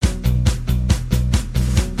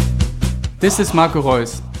This is Marco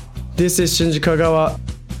Reus. This is Shinji Kagawa.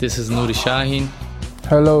 This is Nuri Sahin.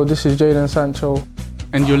 Hello, this is Jadon Sancho.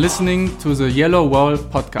 And you're listening to the Yellow Wall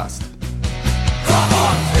podcast.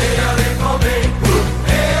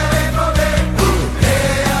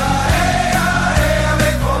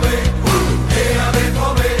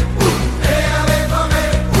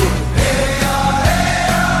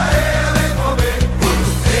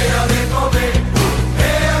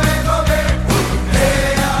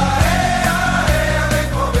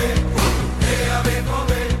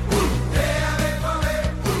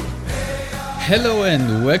 Hello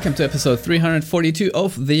and welcome to episode 342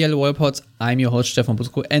 of the Yellow Wall Pod. I'm your host Stefan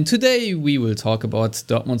Busko, and today we will talk about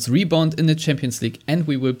Dortmund's rebound in the Champions League, and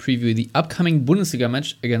we will preview the upcoming Bundesliga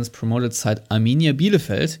match against promoted side Arminia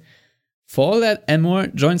Bielefeld. For all that and more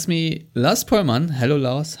joins me Lars Pollmann. Hello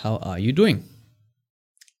Lars, how are you doing?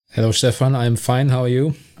 Hello Stefan, I'm fine, how are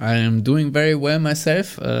you? I am doing very well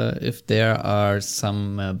myself. If there are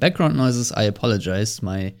some background noises, I apologize.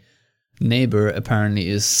 My neighbor apparently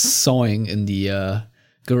is sawing in the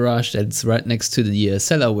garage that's right next to the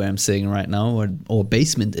cellar where I'm sitting right now, or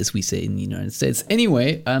basement as we say in the United States.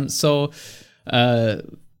 Anyway,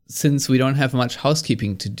 since we don't have much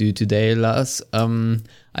housekeeping to do today, Lars,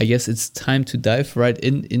 I guess it's time to dive right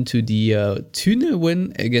into the 2-0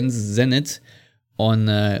 win against Zenit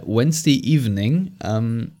on Wednesday evening.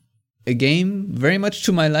 A game very much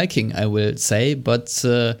to my liking, I will say, but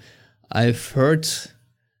I've heard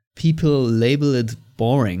people label it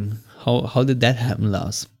boring. How did that happen,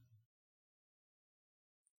 Lars?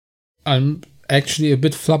 I'm actually a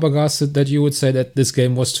bit flabbergasted that you would say that this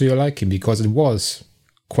game was to your liking, because it was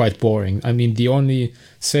quite boring. I mean, the only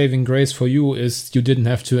saving grace for you is you didn't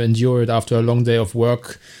have to endure it after a long day of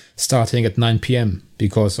work starting at 9 p.m.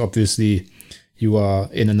 because obviously you are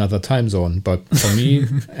in another time zone. But for me,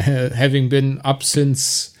 having been up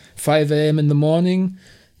since 5 a.m. in the morning,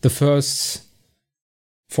 the first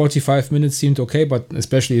 45 minutes seemed okay, but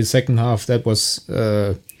especially the second half, that was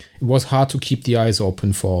it was hard to keep the eyes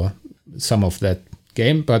open for some of that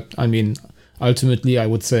game. But I mean, ultimately, I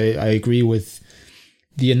would say I agree with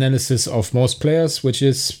the analysis of most players, which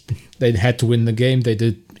is they had to win the game. They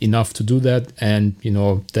did enough to do that, and you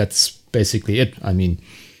know that's basically it. I mean,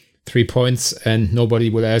 3 points, and nobody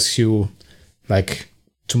will ask you like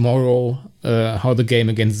tomorrow how the game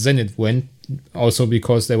against Zenit went. Also,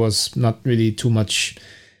 because there was not really too much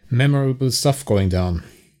memorable stuff going down.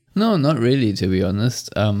 No, not really, to be honest.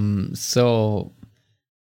 So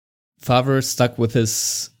Favre stuck with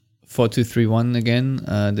his 4-2-3-1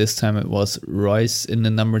 again. This time it was Reus in the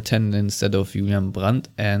number 10 instead of Julian Brandt,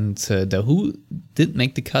 and Dahoud did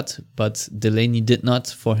make the cut, but Delaney did not.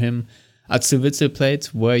 For him, Axel Witsel played.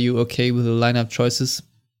 Were you okay with the lineup choices?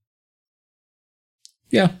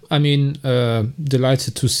 Yeah, I mean,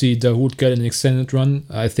 delighted to see Dahoud get an extended run.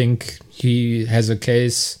 I think he has a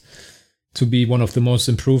case to be one of the most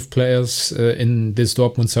improved players in this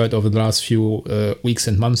Dortmund side over the last few weeks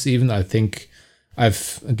and months even. I think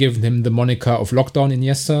I've given him the moniker of Lockdown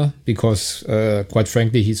Iniesta because, quite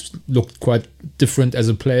frankly, he's looked quite different as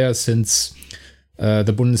a player since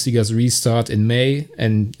the Bundesliga's restart in May.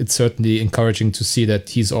 And it's certainly encouraging to see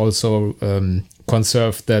that he's also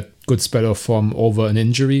conserved that good spell of form over an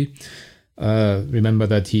injury. Remember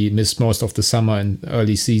that he missed most of the summer and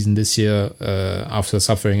early season this year after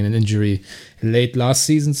suffering an injury late last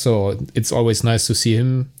season. So it's always nice to see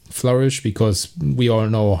him flourish, because we all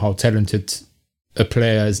know how talented a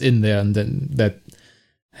player is in there, and then that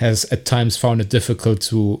has at times found it difficult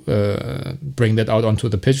to bring that out onto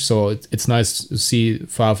the pitch. So it's nice to see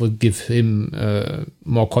Favre give him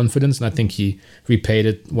more confidence, and I think he repaid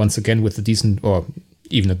it once again with a decent, or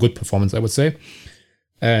even a good performance, I would say.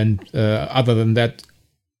 And other than that,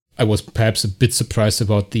 I was perhaps a bit surprised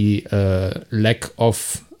about the lack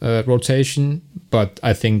of rotation, but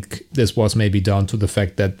I think this was maybe down to the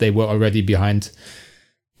fact that they were already behind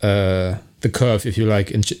the curve, if you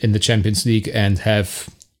like, in the Champions League, and have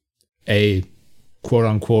a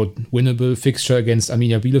quote-unquote winnable fixture against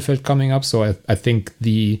Arminia Bielefeld coming up. So I think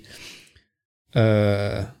the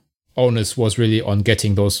onus was really on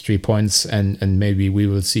getting those 3 points, and maybe we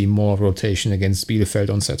will see more rotation against Bielefeld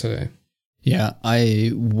on Saturday. Yeah,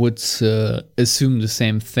 I would assume the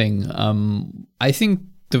same thing. I think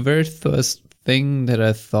the very first thing that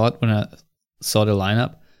I thought when I saw the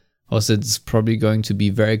lineup was it's probably going to be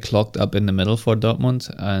very clogged up in the middle for Dortmund.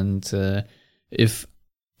 And if,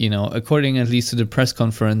 you know, according at least to the press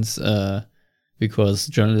conference, because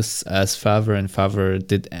journalists asked Favre, and Favre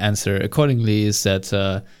did answer accordingly, is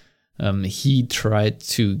that he tried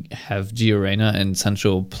to have Gio Reyna and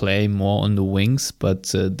Sancho play more on the wings,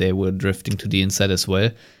 but they were drifting to the inside as well,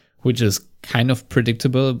 which is kind of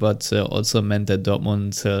predictable, but also meant that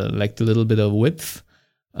Dortmund lacked a little bit of width.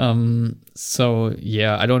 So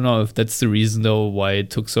yeah, I don't know if that's the reason though why it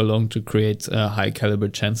took so long to create high caliber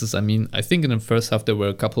chances. I mean, I think in the first half there were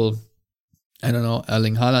a couple. I don't know,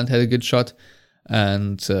 Erling Haaland had a good shot,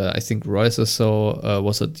 and I think Royce or so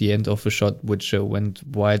was at the end of a shot which went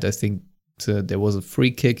wide. I think there was a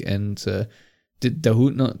free kick, and did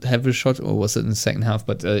Dahoud not have a shot, or was it in the second half?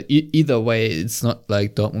 But either way, it's not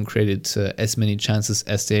like Dortmund created as many chances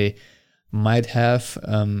as they might have.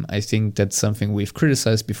 I think that's something we've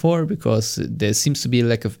criticized before, because there seems to be a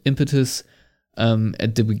lack of impetus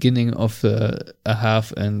at the beginning of a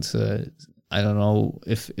half, and I don't know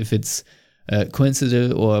if it's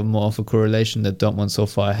coincidental or more of a correlation that Dortmund so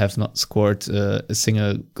far have not scored a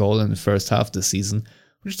single goal in the first half this season,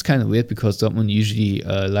 which is kind of weird because Dortmund usually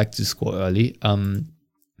like to score early.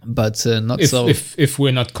 But not so. If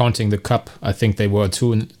we're not counting the cup, I think they were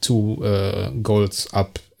two goals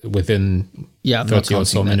up within 30 or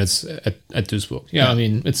so minutes at Duisburg. Yeah, I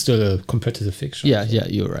mean, it's still a competitive fixture. Yeah,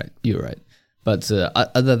 you're right. But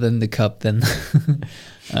other than the cup, then.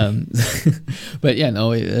 But yeah, no,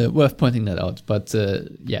 worth pointing that out. But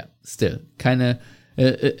yeah, still kind of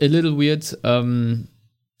a little weird.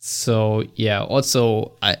 So yeah,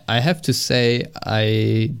 also I have to say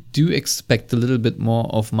I do expect a little bit more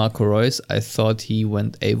of Marco Reus. I thought he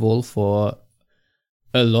went AWOL for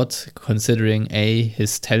a lot, considering A,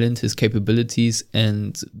 his talent, his capabilities,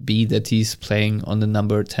 and B, that he's playing on the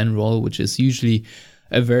number 10 role, which is usually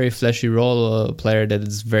a very flashy role, or a player that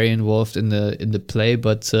is very involved in the play.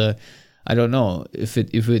 But I don't know if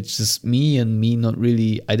it's just me and me not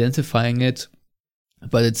really identifying it.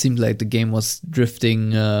 But it seemed like the game was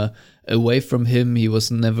drifting away from him. He was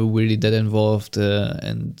never really that involved,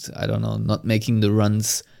 and I don't know, not making the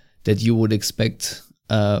runs that you would expect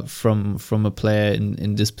from a player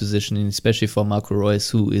in this position, and especially for Marco Reus,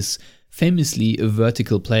 who is famously a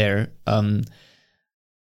vertical player.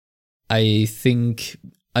 I think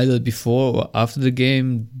either before or after the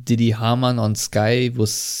game, Didi Hamann on Sky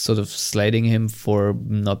was sort of slating him for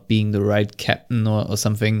not being the right captain or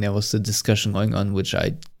something. There was a discussion going on, which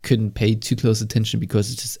I couldn't pay too close attention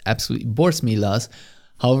because it just absolutely bores me, Lars.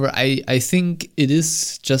 However, I think it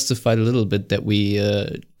is justified a little bit that we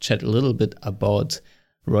chat a little bit about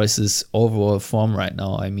Reus's overall form right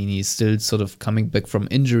now. I mean, he's still sort of coming back from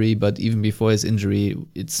injury, but even before his injury,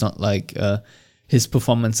 it's not like his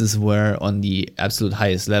performances were on the absolute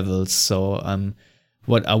highest levels. So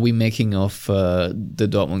what are we making of the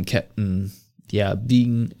Dortmund captain? Yeah,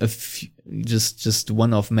 being just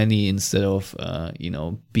one of many instead of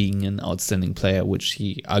being an outstanding player, which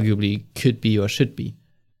he arguably could be or should be.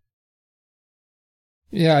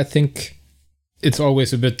 Yeah, I think it's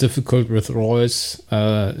always a bit difficult with Reus,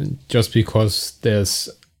 just because there's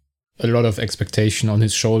a lot of expectation on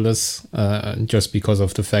his shoulders, just because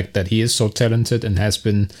of the fact that he is so talented and has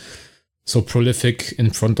been so prolific in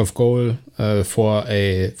front of goal. For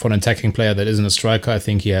an attacking player that isn't a striker, I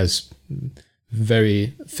think he has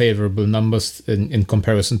very favorable numbers in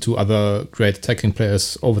comparison to other great attacking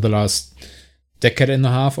players over the last decade and a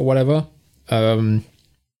half or whatever.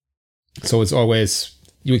 So it's always,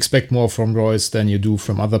 you expect more from Reus than you do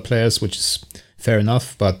from other players, which is fair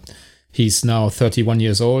enough, but he's now 31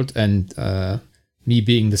 years old, and me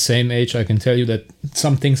being the same age, I can tell you that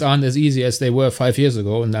some things aren't as easy as they were 5 years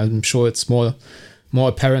ago, and I'm sure it's more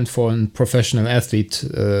apparent for a professional athlete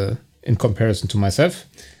in comparison to myself.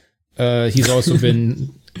 He's also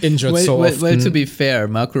been injured so often. Well, to be fair,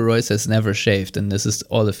 Marco Reus has never shaved, and this is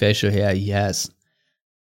all the facial hair he has.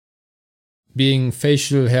 Being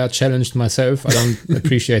facial hair challenged myself, I don't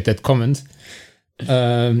appreciate that comment.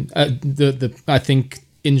 I think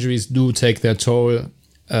injuries do take their toll.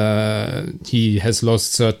 He has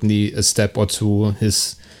lost certainly a step or two.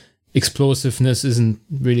 His explosiveness isn't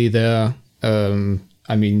really there.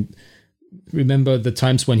 I mean, remember the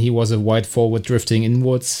times when he was a wide forward drifting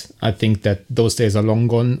inwards? I think that those days are long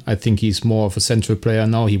gone. I think he's more of a central player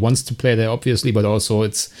now. He wants to play there, obviously, but also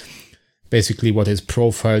it's basically what his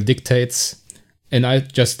profile dictates. And I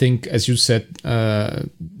just think, as you said,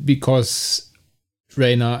 because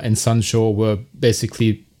Reina and Sancho were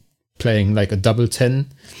basically playing like a double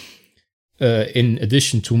 10, in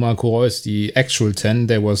addition to Marco Reus, the actual 10,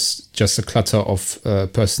 there was just a clutter of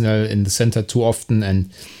personnel in the center too often,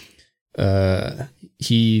 and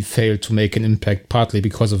he failed to make an impact partly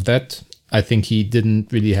because of that. I think he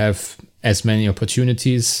didn't really have as many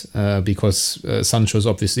opportunities because Sancho is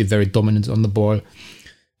obviously very dominant on the ball.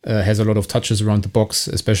 Has a lot of touches around the box,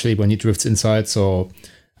 especially when he drifts inside. So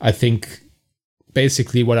I think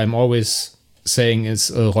basically what I'm always saying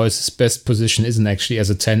is Reus's best position isn't actually as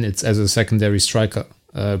a 10, it's as a secondary striker,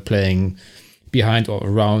 playing behind or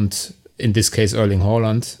around, in this case, Erling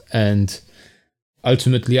Haaland. And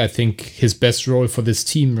ultimately, I think his best role for this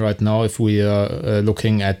team right now, if we are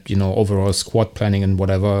looking at, overall squad planning and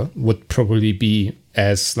whatever, would probably be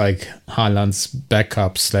as like Haaland's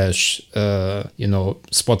backup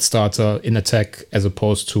 / spot starter in attack, as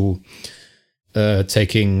opposed to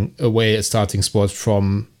taking away a starting spot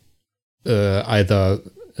from either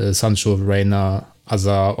Sancho, Reina,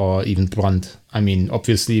 Hazard, or even Brandt. I mean,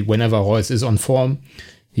 obviously, whenever Reus is on form,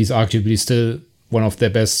 he's arguably still one of their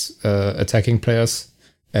best attacking players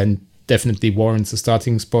and definitely warrants a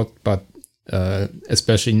starting spot. But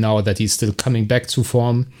especially now that he's still coming back to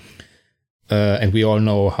form, and we all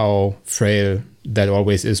know how frail that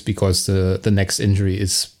always is because the next injury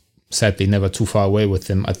is sadly never too far away with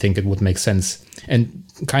him, I think it would make sense. And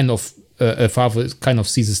kind of Favre kind of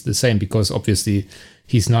sees it the same, because obviously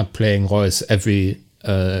he's not playing Reus every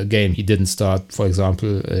game. He didn't start, for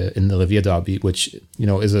example, in the Revier Derby, which,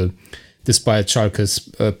 is despite Schalke's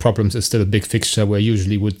problems, is still a big fixture where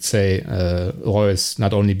usually would say Reus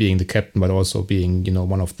not only being the captain, but also being,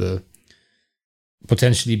 one of the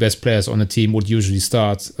potentially best players on the team would usually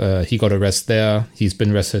start. He got a rest there. He's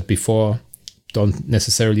been rested before. Don't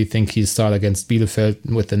necessarily think he'll start against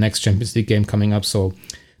Bielefeld with the next Champions League game coming up. So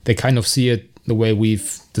they kind of see it the way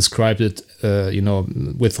we've described it,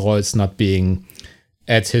 with Reus not being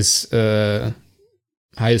at his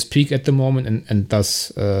highest peak at the moment, and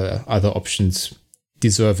thus other options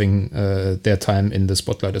deserving their time in the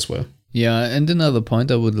spotlight as well. Yeah, and another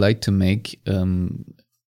point I would like to make,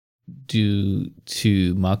 due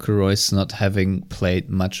to Marco Reus not having played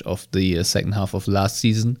much of the second half of last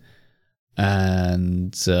season,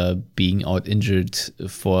 and being out injured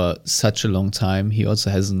for such a long time, he also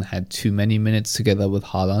hasn't had too many minutes together with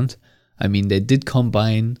Haaland. I mean, they did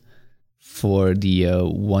combine for the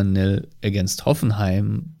 1-0 against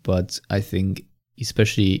Hoffenheim, but I think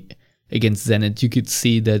especially against Zenit, you could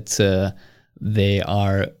see that they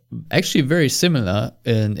are actually very similar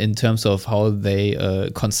in terms of how they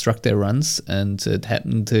construct their runs, and it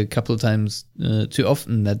happened a couple of times too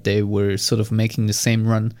often that they were sort of making the same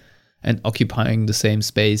run and occupying the same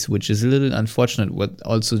space, which is a little unfortunate. What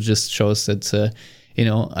also just shows that,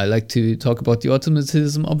 I like to talk about the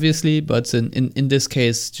automatism, obviously, but in this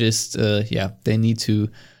case, just, they need to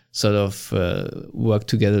sort of work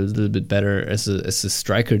together a little bit better as a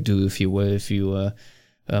striker do, if you will, if you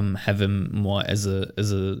have him more as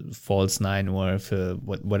a false nine, or if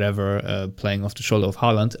whatever, playing off the shoulder of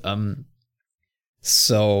Haaland.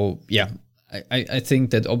 I think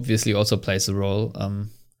that obviously also plays a role.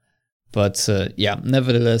 But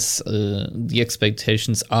nevertheless, the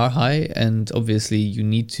expectations are high, and obviously you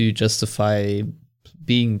need to justify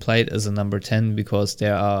being played as a number 10 because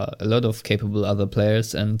there are a lot of capable other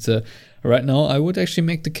players. And right now, I would actually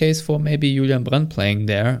make the case for maybe Julian Brandt playing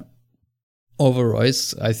there over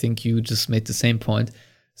Reus. I think you just made the same point.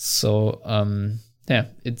 So,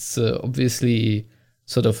 it's obviously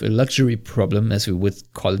sort of a luxury problem, as we would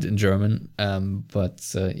call it in German.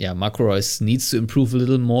 Marco Reus needs to improve a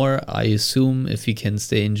little more. I assume if he can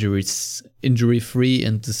stay injury-free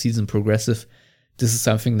and the season progressive, this is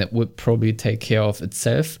something that would probably take care of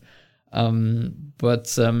itself.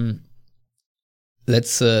 Let's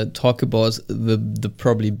talk about the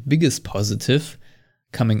probably biggest positive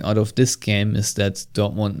coming out of this game is that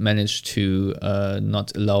Dortmund managed to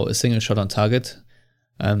not allow a single shot on target.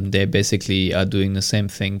 They basically are doing the same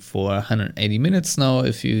thing for 180 minutes now,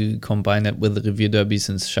 if you combine that with the Revier Derby,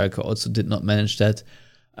 since Schalke also did not manage that.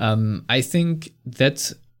 I think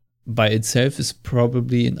that by itself is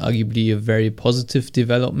probably and arguably a very positive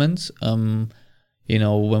development. When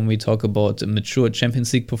we talk about a mature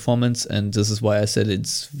Champions League performance, and this is why I said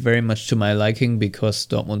it's very much to my liking, because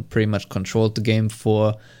Dortmund pretty much controlled the game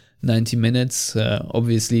for 90 minutes.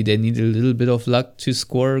 Obviously, they need a little bit of luck to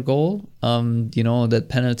score a goal. That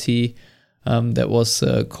penalty that was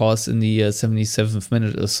caused in the 77th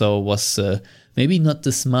minute or so was maybe not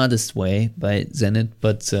the smartest way by Zenit,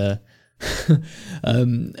 but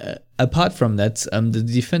apart from that, the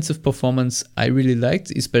defensive performance I really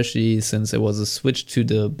liked, especially since there was a switch to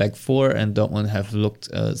the back four, and Dortmund have looked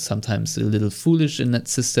sometimes a little foolish in that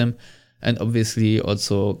system. And obviously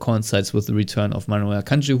also coincides with the return of Manuel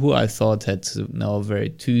Akanji, who I thought had now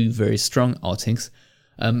two very strong outings.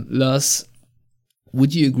 Lars,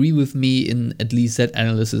 would you agree with me in at least that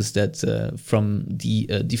analysis that from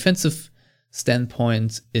the defensive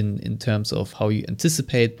standpoint, in terms of how you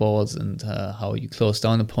anticipate balls and how you close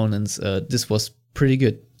down opponents, this was pretty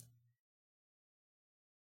good?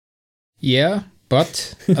 Yeah,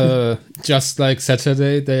 But just like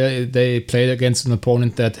Saturday, they played against an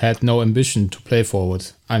opponent that had no ambition to play forward.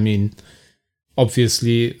 I mean,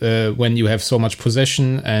 obviously, when you have so much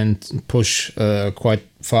possession and push quite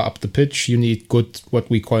far up the pitch, you need good, what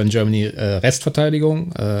we call in Germany,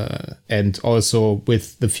 Restverteidigung, and also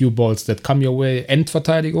with the few balls that come your way,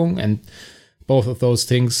 Endverteidigung, and both of those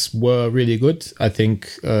things were really good. I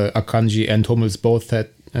think Akanji and Hummels both had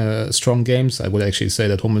strong games. I would actually say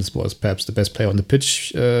that Hummels was perhaps the best player on the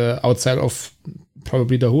pitch outside of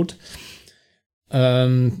probably Dahoud.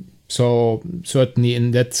 So certainly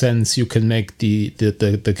in that sense, you can make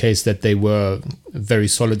the case that they were very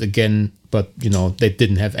solid again, but they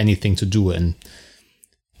didn't have anything to do. And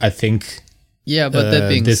I think but that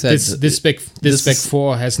being said, this back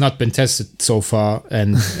four has not been tested so far,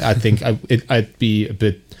 and I think I'd be a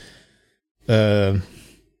bit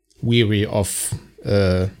weary of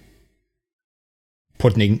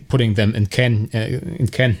putting them in can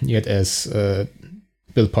yet, as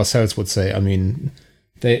Bill Parcells would say. I mean,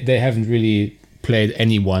 they haven't really played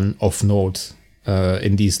anyone of note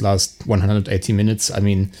in these last 180 minutes. I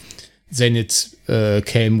mean, Zenit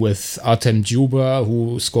came with Artem Djuba,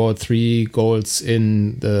 who scored 3 goals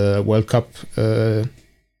in the World Cup 2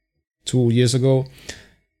 years ago.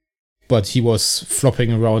 But he was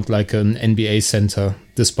flopping around like an NBA center,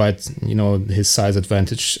 despite his size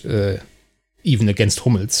advantage, even against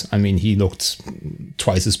Hummels. I mean, he looked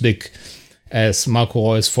twice as big as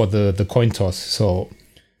Marco Reus for the coin toss. So,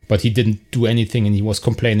 but he didn't do anything, and he was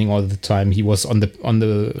complaining all the time. He was on the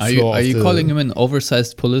floor. Are you calling him an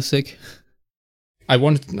oversized Pulisic? I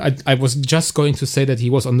was just going to say that he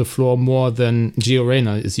was on the floor more than Gio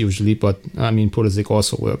Reyna is usually, but I mean, Pulisic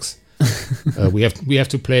also works. We have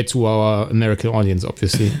to play to our American audience,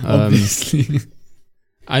 obviously. Obviously.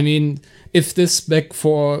 I mean, if this back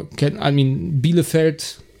four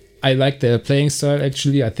Bielefeld, I like their playing style.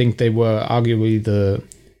 Actually, I think they were arguably the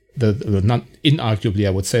not inarguably, I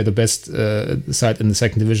would say, the best side in the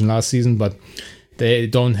second division last season, but they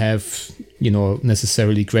don't have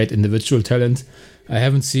necessarily great individual talent. I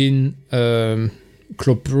haven't seen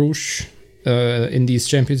Club Brugge in these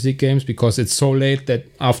Champions League games because it's so late that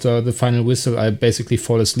after the final whistle I basically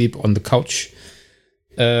fall asleep on the couch.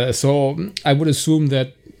 So I would assume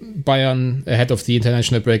that Bayern ahead of the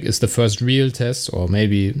international break is the first real test, or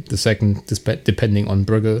maybe the second, depending on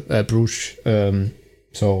Bruges.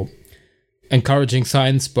 So encouraging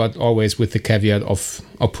signs, but always with the caveat of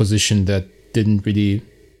opposition that didn't really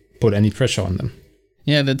put any pressure on them.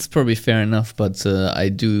 Yeah, that's probably fair enough, but I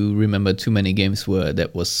do remember too many games where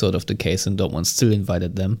that was sort of the case and Dortmund still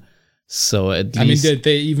invited them. So at least... I mean,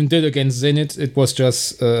 they even did against Zenit. It was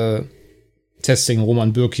just testing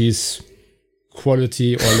Roman Bürki's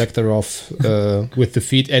quality or lack thereof with the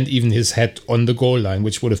feet and even his head on the goal line,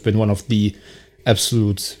 which would have been one of the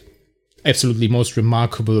absolutely most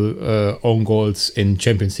remarkable own goals in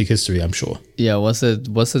Champions League history, I'm sure. Yeah, was it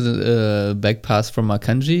a back pass from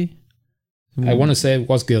Akanji? I want to say it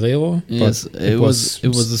was Guerrero. Yes, it was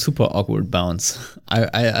a super awkward bounce.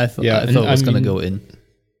 I thought it was going to go in.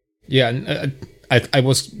 Yeah, and I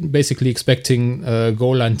was basically expecting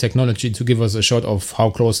goal line technology to give us a shot of how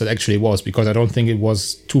close it actually was, because I don't think it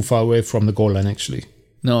was too far away from the goal line actually.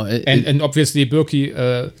 No, and obviously Bürki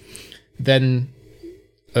then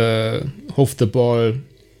hoofed the ball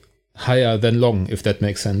higher than long, if that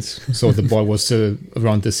makes sense. So the ball was still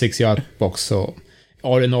around the 6-yard box. So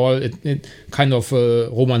all in all, it kind of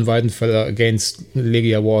Roman Weidenfeller against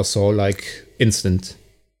Legia Warsaw like instant.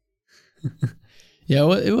 Yeah,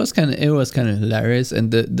 well, it was kind of hilarious,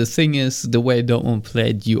 and the thing is, the way Dortmund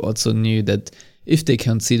played, you also knew that if they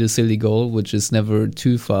concede a silly goal, which is never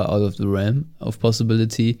too far out of the realm of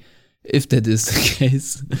possibility, if that is the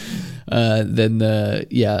case, then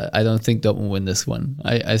I don't think Dortmund win this one.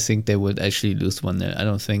 I think they would actually lose 1-0. I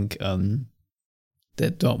don't think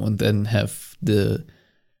that Dortmund then have the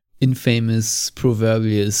infamous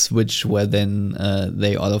proverbial switch where then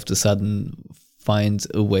they all of a sudden find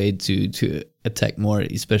a way to attack more,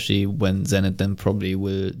 especially when Zenit then probably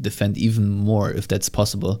will defend even more if that's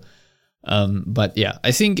possible. But yeah,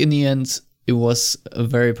 I think in the end it was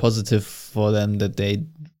very positive for them that they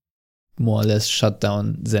more or less shut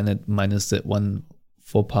down Zenit minus that one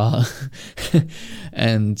faux pas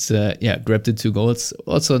and grabbed the 2 goals.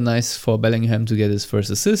 Also nice for Bellingham to get his first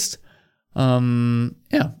assist.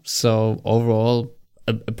 So overall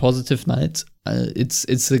a positive night.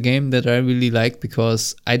 It's a game that I really like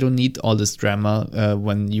because I don't need all this drama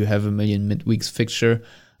when you have a million midweeks fixture.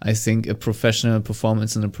 I think a professional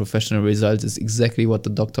performance and a professional result is exactly what the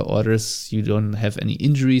doctor orders. You don't have any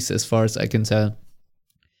injuries as far as I can tell.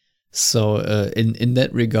 So in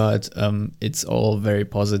that regard, it's all very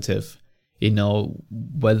positive.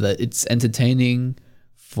 Whether it's entertaining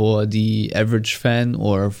for the average fan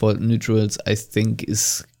or for neutrals, I think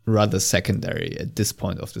is rather secondary at this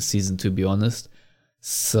point of the season, to be honest.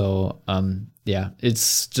 So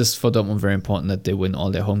it's just for Dortmund very important that they win all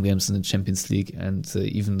their home games in the Champions League. And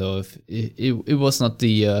even though if it was not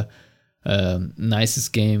the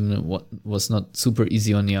nicest game, it was not super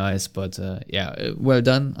easy on the eyes, but well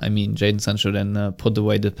done. I mean, Jadon Sancho then put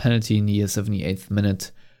away the penalty in the 78th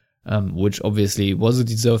minute, which obviously was a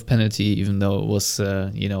deserved penalty, even though it was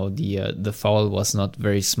the foul was not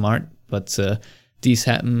very smart, but these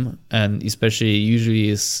happen, and especially usually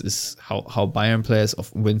is how Bayern players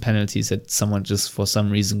often win penalties, that someone just for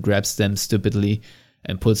some reason grabs them stupidly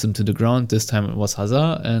and puts them to the ground. This time it was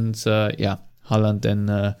Hazard, and Haaland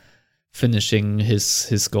then finishing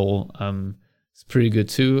his goal. It's pretty good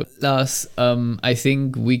too. Lars, I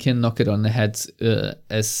think we can knock it on the head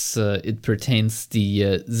as it pertains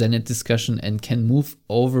the Zenit discussion, and can move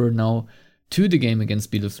over now to the game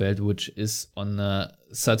against Bielefeld, which is on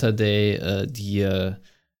Saturday, the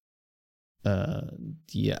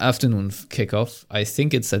afternoon kickoff. I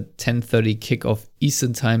think it's a 10:30 kickoff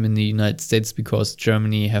Eastern time in the United States, because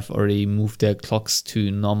Germany have already moved their clocks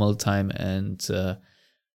to normal time, and the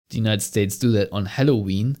United States do that on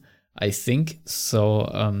Halloween, I think. So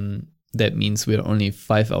that means we're only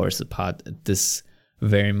 5 hours apart at this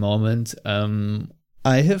very moment.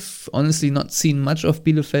 I have honestly not seen much of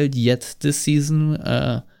Bielefeld yet this season.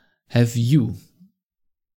 Have you?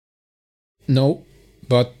 No,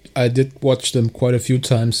 but I did watch them quite a few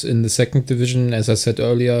times in the second division. As I said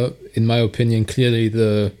earlier, in my opinion, clearly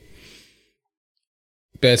the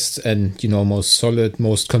best and most solid,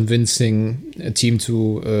 most convincing team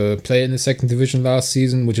to play in the second division last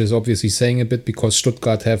season, which is obviously saying a bit, because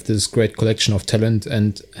Stuttgart have this great collection of talent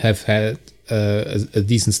and have had a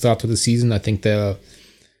decent start to the season. I think they're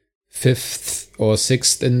 5th or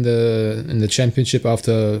 6th in the championship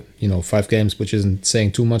after 5 games, which isn't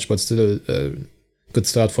saying too much, but still a good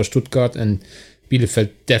start for Stuttgart. And Bielefeld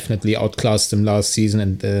definitely outclassed them last season,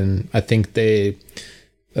 and I think they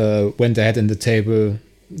went ahead in the table,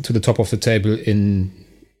 to the top of the table in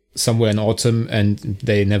somewhere in autumn, and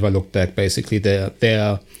they never looked back. Basically,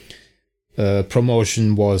 their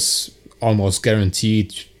promotion was almost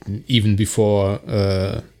guaranteed even before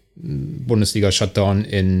Bundesliga shut down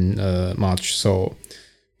in March. So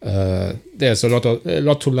there's a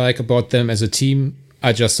lot to like about them as a team.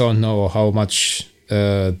 I just don't know how much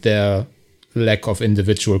their lack of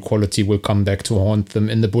individual quality will come back to haunt them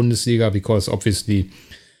in the Bundesliga, because obviously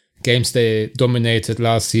games they dominated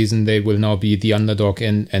last season, they will now be the underdog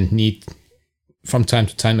and need from time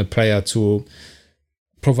to time a player to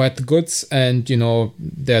provide the goods. And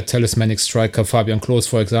their talismanic striker Fabian Klos,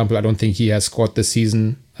 for example, I don't think he has scored this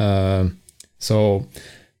season. So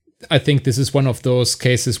I think this is one of those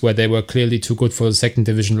cases where they were clearly too good for the second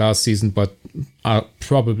division last season, but are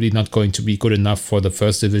probably not going to be good enough for the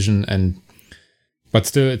first division. But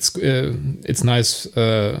still, it's nice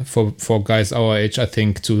for guys our age, I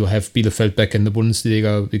think, to have Bielefeld back in the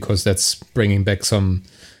Bundesliga, because that's bringing back some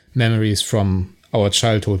memories from our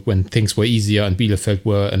childhood when things were easier and Bielefeld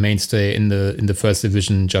were a mainstay in the first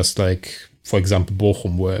division, just like, for example,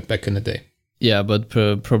 Bochum were back in the day. Yeah, but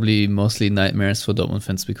probably mostly nightmares for Dortmund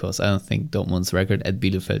fans, because I don't think Dortmund's record at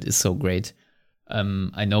Bielefeld is so great.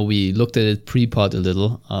 I know we looked at it pre-pod a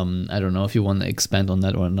little. I don't know if you want to expand on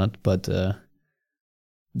that or not, but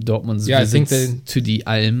Dortmund's visits to the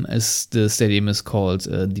Alm, as the stadium is called,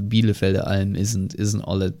 the Bielefelder Alm, isn't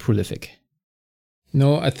all that prolific.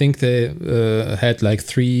 No, I think they had like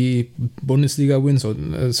 3 Bundesliga wins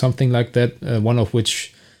or something like that, one of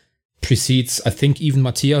which precedes, I think, even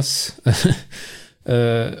Matthias,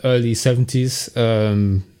 early 70s. I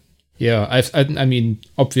mean,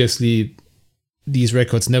 obviously, these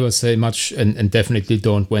records never say much, and definitely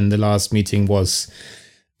don't when the last meeting was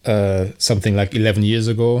something like 11 years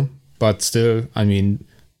ago. But still, I mean,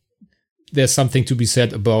 there's something to be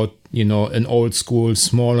said about, an old school,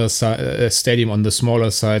 smaller stadium on the smaller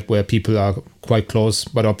side where people are quite close.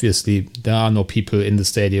 But obviously, there are no people in the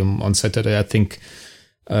stadium on Saturday. I think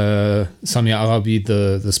Samir Arabi,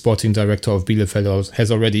 the sporting director of Bielefeld,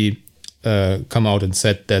 has already come out and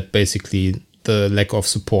said that basically the lack of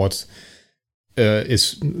support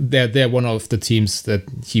is they're one of the teams that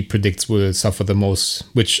he predicts will suffer the most,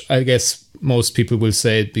 which I guess most people will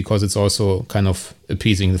say it because it's also kind of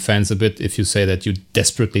appeasing the fans a bit if you say that you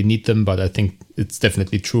desperately need them. But I think it's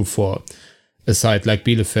definitely true for a side like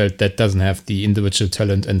Bielefeld that doesn't have the individual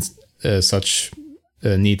talent and such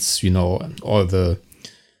needs, all the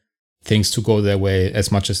things to go their way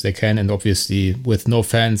as much as they can. And obviously with no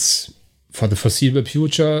fans for the foreseeable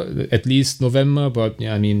future, at least November. But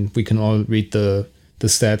yeah, I mean, we can all read the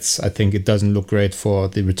stats. I think it doesn't look great for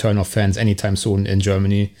the return of fans anytime soon in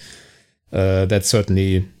Germany. That's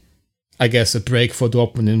certainly, I guess, a break for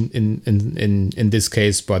Dortmund in this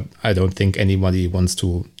case, but I don't think anybody wants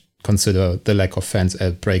to consider the lack of fans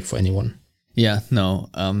a break for anyone. Yeah, no,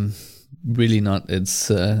 really not. It's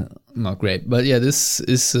not great. But yeah, this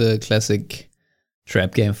is a classic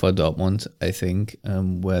trap game for Dortmund, I think,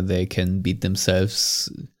 where they can beat themselves,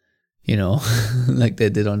 you know, like they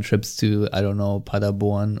did on trips to, I don't know,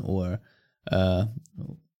 Paderborn or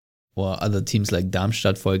other teams like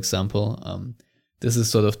Darmstadt, for example. This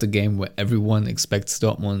is sort of the game where everyone expects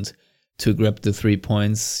Dortmund to grab the 3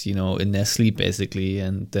 points, you know, in their sleep, basically,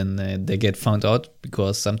 and then they get found out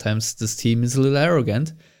because sometimes this team is a little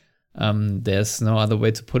arrogant. There's no other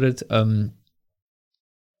way to put it.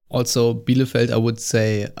 Also, Bielefeld, I would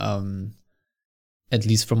say, at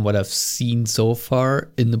least from what I've seen so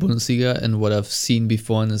far in the Bundesliga and what I've seen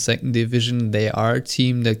before in the second division, they are a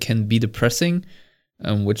team that can beat the pressing,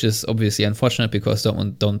 which is obviously unfortunate because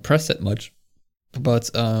Dortmund don't press that much. But,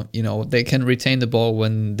 you know, they can retain the ball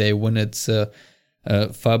when they win it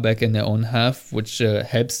far back in their own half, which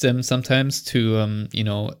helps them sometimes to, you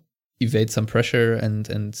know, evade some pressure and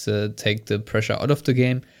take the pressure out of the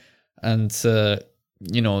game. And,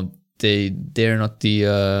 you know, they're not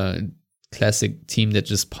the classic team that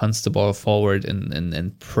just punts the ball forward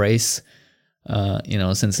and prays, you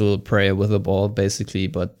know, sends a little prayer with the ball, basically.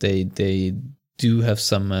 But they do have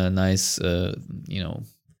some nice, you know,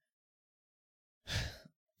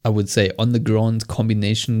 I would say on the ground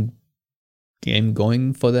combination game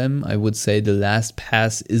going for them. I would say the last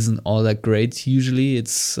pass isn't all that great. Usually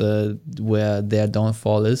it's where their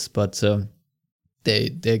downfall is, but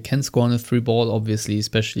they can score on a free ball, obviously,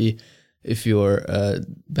 especially if your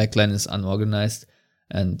backline is unorganized.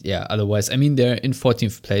 And yeah, otherwise, I mean, they're in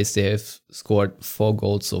 14th place. They have scored 4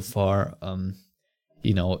 goals so far.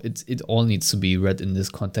 You know, it all needs to be read in this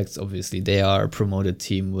context. Obviously, they are a promoted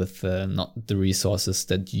team with not the resources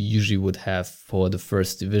that you usually would have for the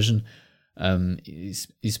first division,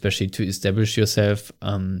 especially to establish yourself.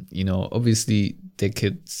 You know, obviously, they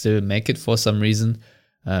could still make it for some reason.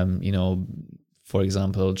 You know, for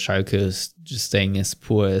example, Schalke is just staying as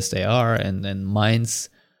poor as they are, and then Mainz,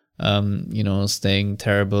 you know, staying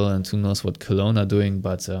terrible, and who knows what Cologne are doing,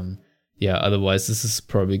 but yeah, otherwise this is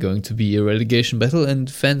probably going to be a relegation battle,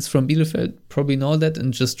 and fans from Bielefeld probably know that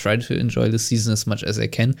and just try to enjoy the season as much as they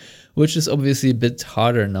can, which is obviously a bit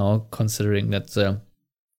harder now, considering that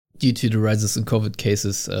due to the rises in COVID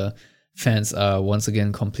cases, fans are once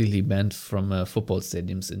again completely banned from football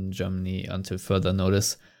stadiums in Germany until further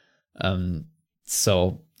notice.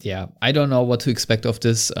 So yeah, I don't know what to expect of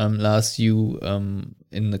this. Lars, you,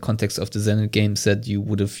 in the context of the Zenit game, said you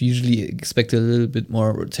would have usually expected a little bit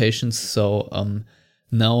more rotations. So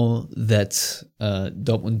now that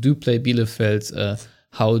Dortmund do play Bielefeld,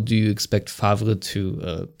 how do you expect Favre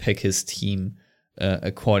to pick his team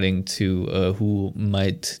according to who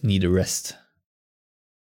might need a rest?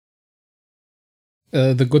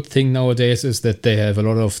 The good thing nowadays is that they have a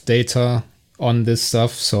lot of data on this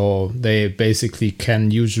stuff, so they basically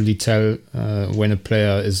can usually tell when a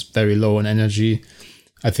player is very low on energy.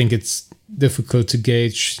 I think it's difficult to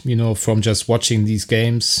gauge, you know, from just watching these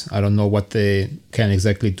games. I don't know what they can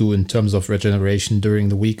exactly do in terms of regeneration during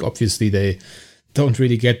the week. Obviously, they don't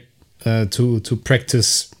really get to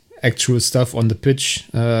practice actual stuff on the pitch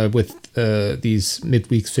with these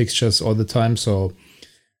midweek fixtures all the time. So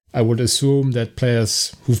I would assume that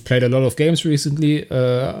players who've played a lot of games recently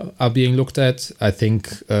are being looked at. I think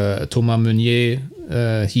Thomas Meunier,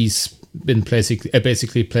 he's been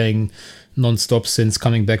basically playing non-stop since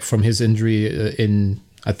coming back from his injury in,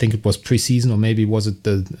 I think it was preseason, or maybe was it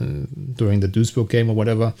during the Duisburg game or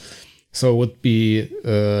whatever. So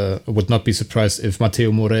would not be surprised if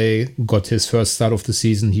Matteo Morey got his first start of the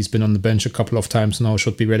season. He's been on the bench a couple of times now,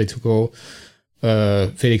 should be ready to go.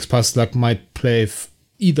 Felix Passlack might play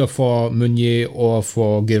either for Meunier or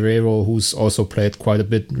for Guerrero, who's also played quite a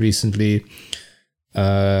bit recently.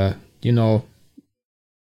 You know,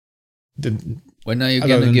 when are you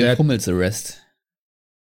going to give Hummels a rest?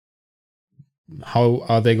 How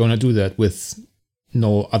are they going to do that with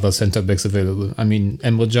no other center backs available? I mean,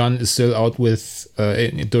 Emre Can is still out with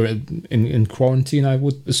in quarantine, I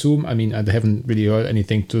would assume. I mean, I haven't really heard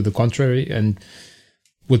anything to the contrary, and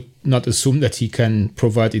would not assume that he can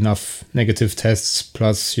provide enough negative tests,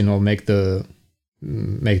 plus, you know, make the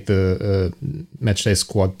matchday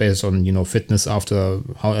squad based on, you know, fitness after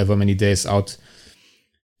however many days out.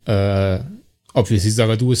 obviously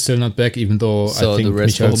Zagadou is still not back, even though So I think the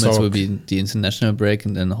rest for Michael Hummels will Zorc- be the international break,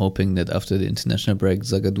 and then hoping that after the international break,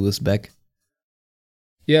 Zagadou is back.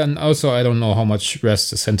 Yeah, and also I don't know how much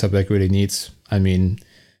rest a center back really needs. I mean,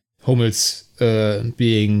 Hummels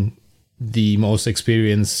being the most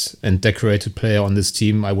experienced and decorated player on this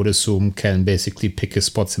team, I would assume can basically pick his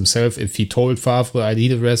spots himself. If he told Favre I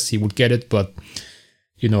need a rest, he would get it. But,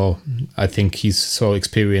 you know, I think he's so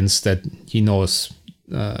experienced that he knows,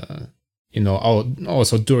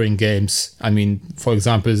 also during games. I mean, for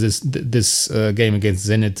example, this game against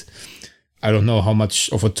Zenit, I don't know how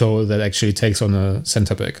much of a toll that actually takes on a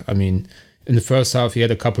center back. I mean, in the first half, he had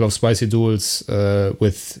a couple of spicy duels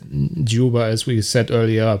with Djuba, as we said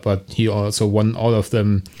earlier, but he also won all of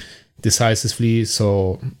them decisively.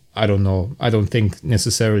 So I don't know. I don't think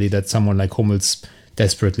necessarily that someone like Hummels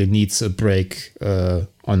desperately needs a break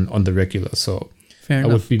on the regular. So Fair I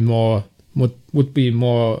enough. would be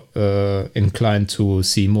more inclined to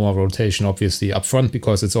see more rotation, obviously up front,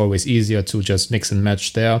 because it's always easier to just mix and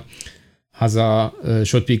match there. Hazard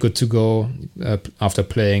should be good to go after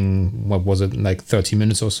playing, what was it, like 30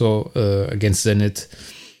 minutes or so against Zenit.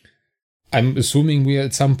 I'm assuming we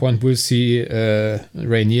at some point will see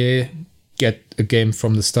Renier get a game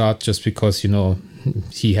from the start, just because, you know,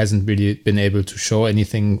 he hasn't really been able to show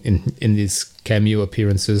anything in these cameo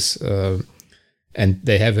appearances. And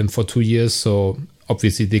they have him for 2 years, so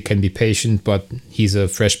obviously they can be patient, but he's a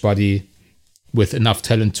fresh body with enough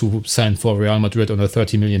talent to sign for Real Madrid on a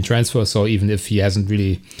 30 million transfer. So even if he hasn't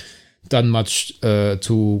really done much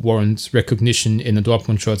to warrant recognition in a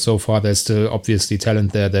Dortmund shirt so far, there's still obviously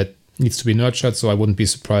talent there that needs to be nurtured. So I wouldn't be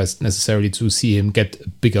surprised necessarily to see him get a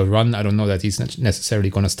bigger run. I don't know that he's necessarily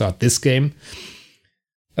going to start this game.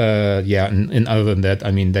 And other than that,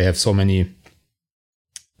 I mean, they have so many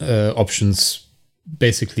options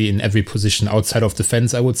basically in every position outside of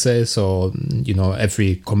defense, I would say. So, you know,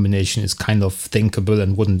 every combination is kind of thinkable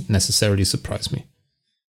and wouldn't necessarily surprise me.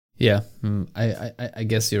 Yeah, I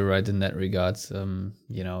guess you're right in that regard.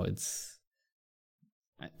 You know,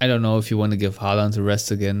 I don't know if you want to give Haaland a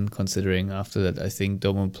rest again, considering after that, I think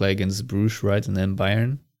Dortmund play against Bruges, right? And then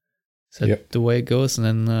Bayern. Is that the way it goes?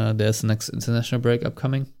 And then there's the next international break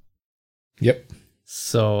upcoming. Yep.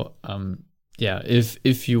 So, yeah,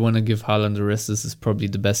 if you want to give Haaland a rest, this is probably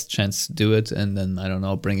the best chance to do it. And then, I don't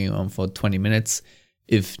know, bring him on for 20 minutes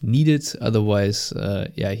if needed. Otherwise,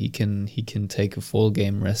 he can take a full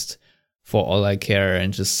game rest for all I care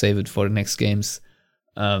and just save it for the next games.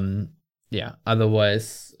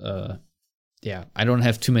 Otherwise, I don't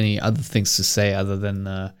have too many other things to say other than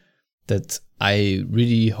that I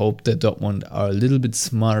really hope that Dortmund are a little bit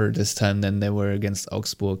smarter this time than they were against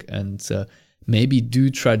Augsburg, and maybe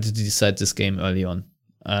do try to decide this game early on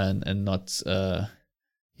and not,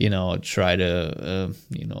 try to,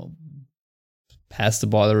 pass the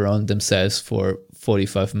ball around themselves for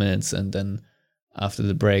 45 minutes and then after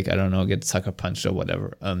the break, I don't know, get sucker punched or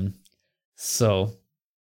whatever.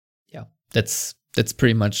 That's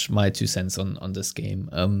pretty much my 2 cents on this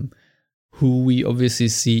game. Who we obviously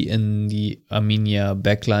see in the Arminia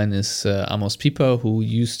backline is Amos Pieper, who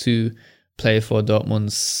used to play for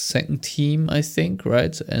Dortmund's second team, I think,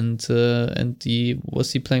 right? And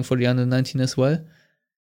was he playing for the under-19 as well?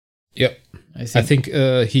 Yep. I think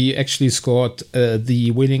he actually scored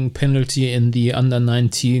the winning penalty in the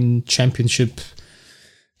under-19 championship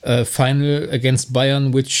final against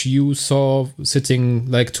Bayern, which you saw sitting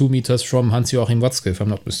like 2 meters from Hans-Joachim Watzke, if I'm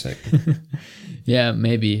not mistaken. Yeah,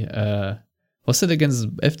 maybe. Was it against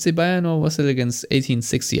FC Bayern or was it against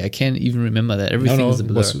 1860? I can't even remember that. Everything is a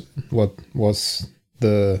blur. What was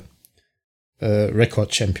the record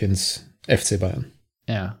champions, FC Bayern.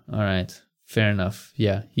 Yeah, all right. Fair enough.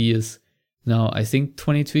 Yeah, he is now, I think,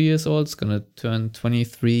 22 years old. It's going to turn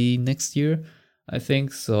 23 next year, I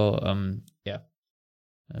think. So,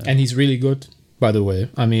 and he's really good, by the way.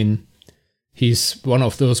 I mean, he's one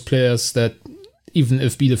of those players that, even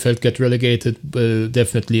if Bielefeld get relegated, will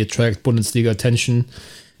definitely attract Bundesliga attention.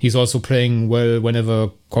 He's also playing well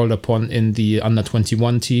whenever called upon in the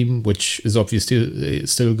under-21 team, which is obviously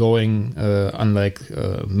still going, unlike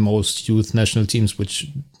most youth national teams, which,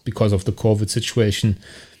 because of the COVID situation,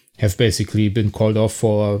 have basically been called off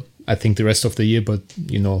for, I think, the rest of the year. But,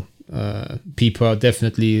 Pieper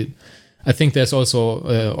definitely... I think there's also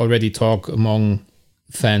already talk among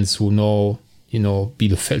fans who know,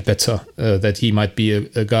 Bielefeld better, that he might be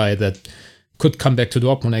a guy that could come back to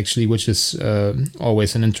Dortmund, actually, which is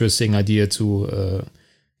always an interesting idea to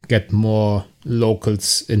get more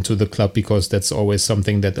locals into the club, because that's always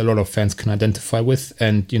something that a lot of fans can identify with.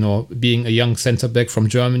 And, being a young center back from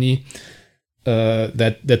Germany,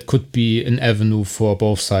 that could be an avenue for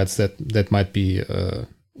both sides that might be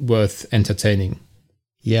worth entertaining.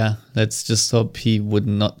 Yeah, let's just hope he would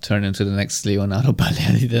not turn into the next Leonardo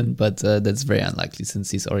Balerdi then, but that's very unlikely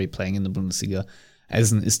since he's already playing in the Bundesliga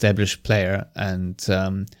as an established player. And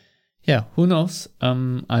yeah, who knows?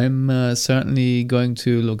 I'm certainly going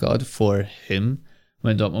to look out for him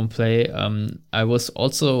when Dortmund play. I was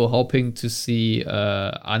also hoping to see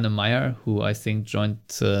Arne Meyer, who I think joined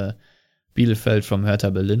Bielefeld from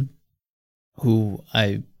Hertha Berlin, who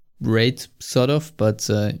I rate sort of, but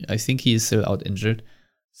I think he is still out injured.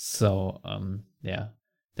 So yeah,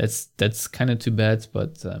 that's kind of too bad.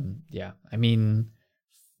 But yeah, I mean,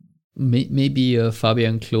 maybe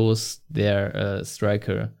Fabian Klos, their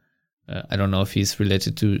striker. I don't know if he's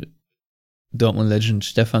related to Dortmund legend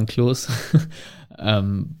Stefan Klos.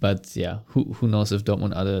 But yeah, who knows if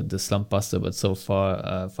Dortmund are the slump buster. But so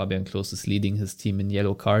far, Fabian Klos is leading his team in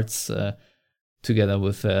yellow cards together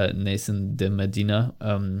with Nathan de Medina.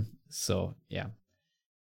 So yeah,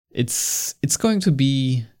 it's going to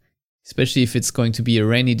be, especially if it's going to be a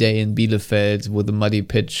rainy day in Bielefeld with a muddy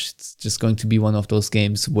pitch, it's just going to be one of those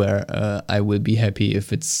games where I will be happy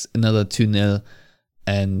if it's another 2-0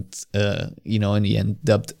 and, in the end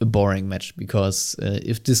dubbed a boring match, because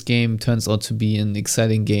if this game turns out to be an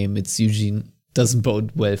exciting game, it's usually doesn't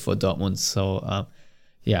bode well for Dortmund. So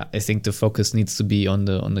yeah, I think the focus needs to be on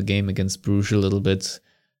the game against Bruges a little bit.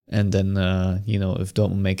 And then, if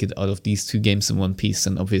Dortmund make it out of these two games in one piece,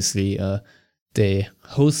 then obviously they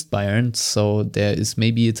host Bayern. So there is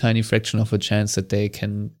maybe a tiny fraction of a chance that they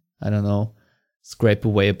can, I don't know, scrape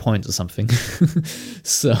away a point or something.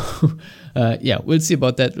 So, yeah, we'll see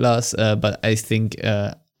about that, Lars. But I think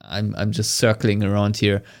I'm just circling around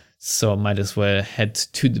here. So I might as well head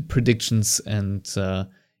to the predictions. And,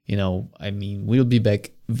 we'll be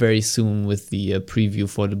back very soon with the preview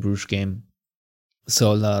for the Bruges game.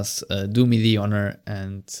 So Lars, do me the honor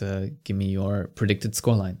and give me your predicted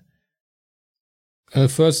scoreline.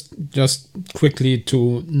 First, just quickly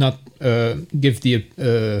to not give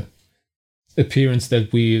the appearance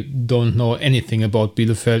that we don't know anything about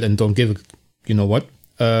Bielefeld and don't give,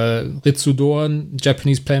 Ritsu Doan,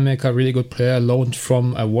 Japanese playmaker, really good player, loaned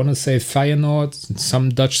from, I want to say, Feyenoord, some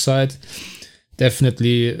Dutch side.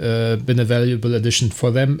 Definitely been a valuable addition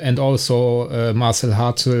for them. And also Marcel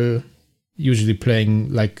Hartl, usually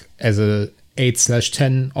playing like as a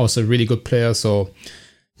 8/10, also a really good player. So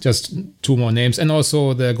just two more names. And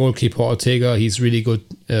also the goalkeeper Ortega, he's really good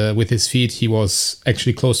with his feet. He was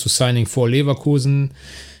actually close to signing for Leverkusen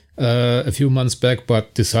a few months back,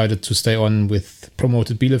 but decided to stay on with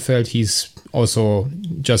promoted Bielefeld. He's also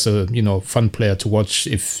just a fun player to watch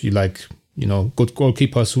if you like good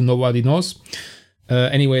goalkeepers who nobody knows.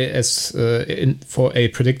 Anyway, as for a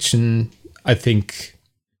prediction, I think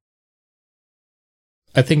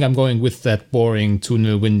I'm going with that boring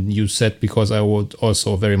 2-0 win you said, because I would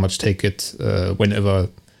also very much take it whenever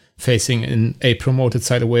facing a promoted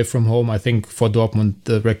side away from home. I think for Dortmund,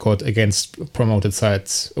 the record against promoted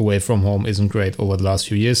sides away from home isn't great over the last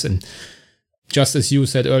few years. And just as you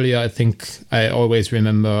said earlier, I think I always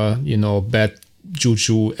remember, bad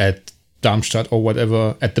juju at Darmstadt or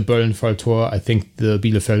whatever at the Böllenfalltor. I think the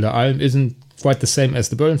Bielefelder Alm isn't quite the same as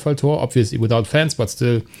the Böllenfalltor, obviously without fans, but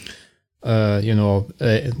still,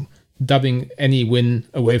 dubbing any win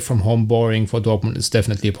away from home boring for Dortmund is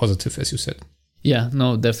definitely a positive, as you said. Yeah,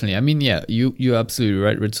 no, definitely. I mean, yeah, you're absolutely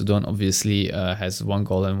right. Ritsu Doan obviously has 1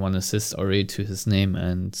 goal and 1 assist already to his name.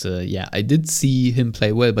 And yeah, I did see him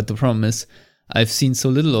play well, but the problem is I've seen so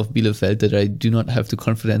little of Bielefeld that I do not have the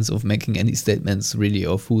confidence of making any statements really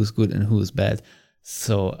of who is good and who is bad.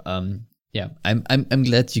 So yeah, I'm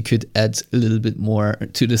glad you could add a little bit more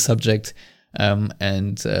to the subject.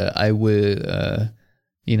 And I will,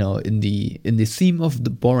 in the theme of the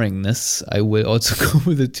boringness, I will also go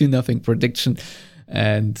with a 2-0 prediction.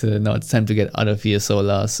 And now it's time to get out of here. So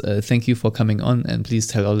Lars, thank you for coming on, and please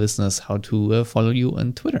tell our listeners how to follow you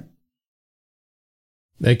on Twitter.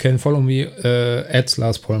 They can follow me at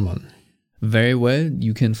Lars Pollmann. Very well.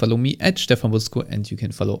 You can follow me at Stefan Busko, and you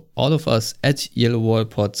can follow all of us at Yellow Wall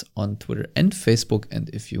Pod on Twitter and Facebook. And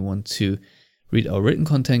if you want to read our written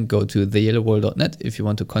content, go to theyellowwall.net. If you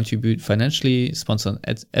want to contribute financially, sponsor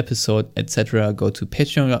an episode, etc., go to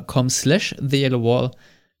patreon.com/theyellowwall.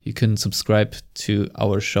 You can subscribe to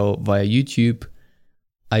our show via YouTube,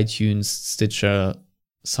 iTunes, Stitcher,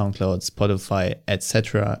 SoundCloud, Spotify,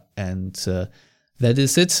 etc. And that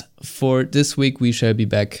is it for this week. We shall be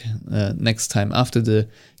back next time after the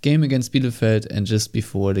game against Bielefeld and just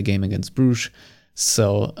before the game against Bruges.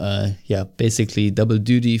 So, yeah, basically double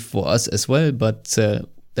duty for us as well, but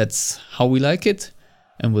that's how we like it.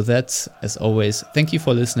 And with that, as always, thank you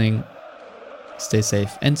for listening. Stay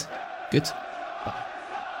safe and goodbye.